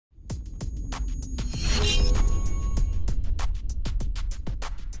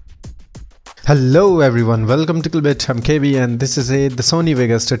Hello everyone, welcome to kilObit. I'm KB and this is the Sony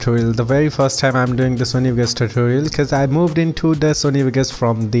Vegas tutorial. The very first time I'm doing the Sony Vegas tutorial because I moved into the Sony Vegas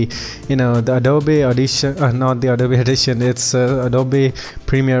from the the Adobe Audition, not the Adobe Audition, it's Adobe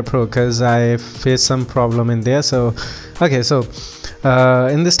Premiere Pro because I faced some problem in there. So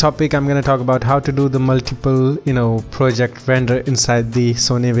in this topic I'm going to talk about how to do the multiple project render inside the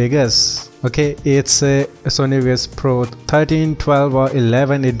Sony Vegas. Okay, it's a Sony Vegas Pro 13, 12 or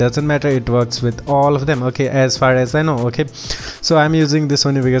 11, it doesn't matter, it works with all of them, okay, as far as I know. Okay, so I'm using the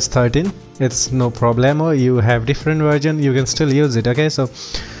Sony Vegas 13, it's no problemo. You have different version, you can still use it.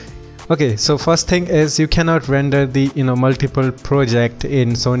 Okay, so first thing is you cannot render the multiple project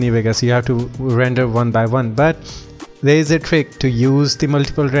in Sony Vegas, you have to render one by one, but there is a trick to use the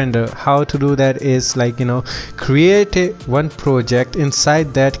multiple render. How to do that is create one project,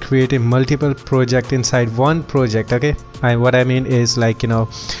 inside that create a multiple project inside one project. Okay, and what I mean is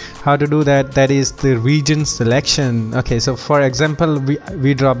how to do that, that is the region selection. Okay, so for example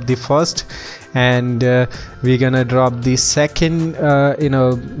we drop the first and we're gonna drop the second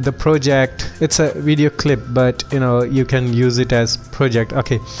the project. It's a video clip, but you can use it as project.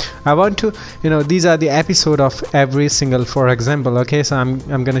 Okay, I want to these are the episode of every single, for example. Okay, so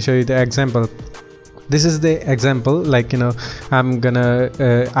I'm gonna show you the example. This is the example, I'm gonna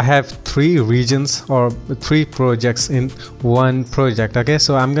I have 3 regions or 3 projects in one project. Okay,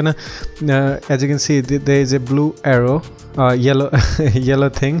 so I'm gonna as you can see there is a blue arrow, yellow yellow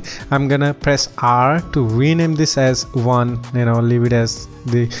thing. I'm gonna press R to rename this as one, leave it as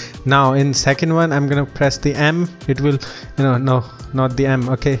the. Now in second one I'm gonna press the M, it will no, not the M.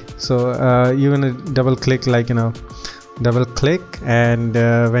 Okay, so you're gonna double click, double click, and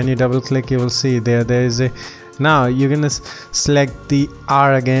when you double click you will see there is a. Now you're gonna select the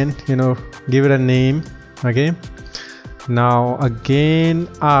R again, give it a name. Okay, now again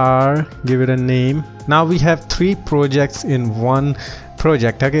R, give it a name. Now we have 3 projects in one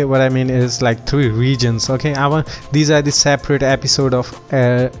project. Okay, what I mean is 3 regions. Okay, these are the separate episode of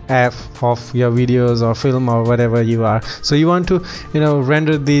of your videos or film or whatever you are. So you want to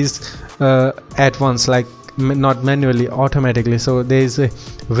render these at once, not manually, automatically. So there is a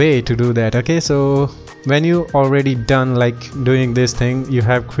way to do that. Okay, so when you already done doing this thing, you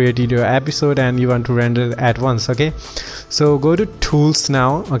have created your episode and you want to render at once. Okay, so go to tools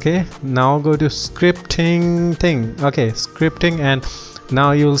now. Okay, now go to scripting thing. Okay, scripting, and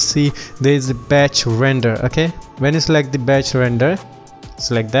now you'll see there is a batch render. Okay, when you select the batch render,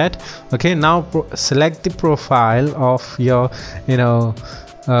 select that. Okay, now select the profile of your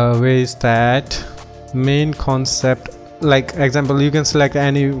where is that main concept. Example, you can select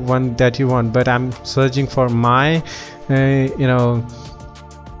any one that you want, but I'm searching for my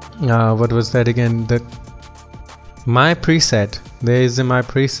what was that again, my preset. There is my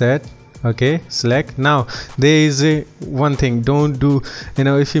preset. Okay, select. Now there is one thing, don't do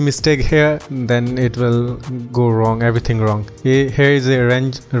if you mistake here, then it will go wrong, everything wrong. Here is a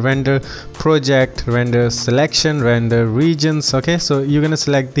render project, render selection, render regions. Okay, so you're gonna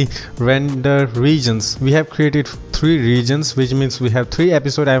select the render regions. We have created 3 regions, which means we have 3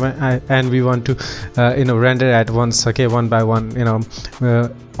 episodes and we want to render at once. Okay, one by one,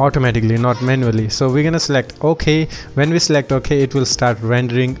 automatically, not manually. So we're gonna select OK. When we select OK, it will start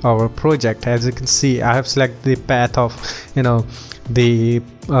rendering our project. As you can see, I have selected the path of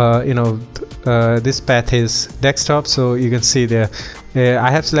this path is desktop, so you can see there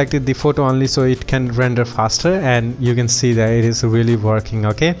I have selected the photo only, so it can render faster, and you can see that it is really working.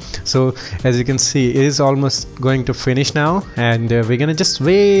 Okay, so as you can see, it is almost going to finish now, and we're gonna just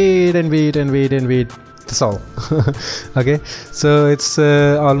wait and wait and wait and wait. That's all. Okay, so it's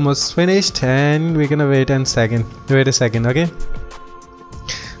almost finished, and we're gonna wait a second. Okay, wait a second.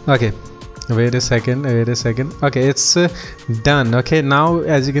 Okay, it's done. Okay, now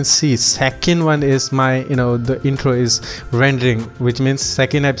as you can see, second one is my the intro is rendering, which means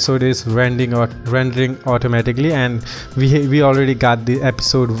second episode is rendering automatically, and we already got the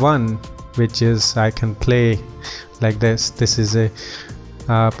episode 1, which is, I can play like this. This is a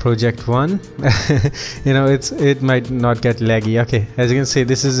project 1. it might not get laggy. Okay, as you can see,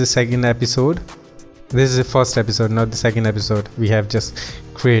 this is the second episode. This is the first episode, not the second episode we have just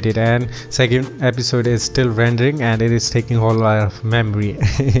created, and second episode is still rendering, and it is taking a whole lot of memory.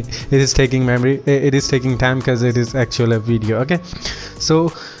 It is taking time because it is actually a video. Okay,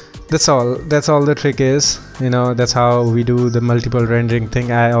 so that's all the trick is. That's how we do the multiple rendering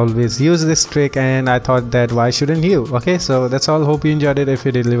thing. I always use this trick, and I thought that why shouldn't you? Okay, so that's all. Hope you enjoyed it. If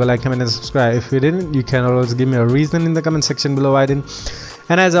you did, leave a like, comment and subscribe. If you didn't, you can always give me a reason in the comment section below why I didn't.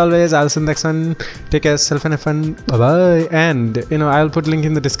 And as always, I'll see you in the next one. Take care, self and have fun. Bye bye. And I'll put link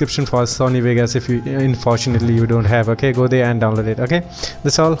in the description for Sony Vegas if you unfortunately you don't have. Okay, go there and download it. Okay,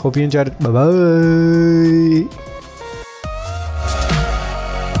 that's all. Hope you enjoyed it. Bye bye.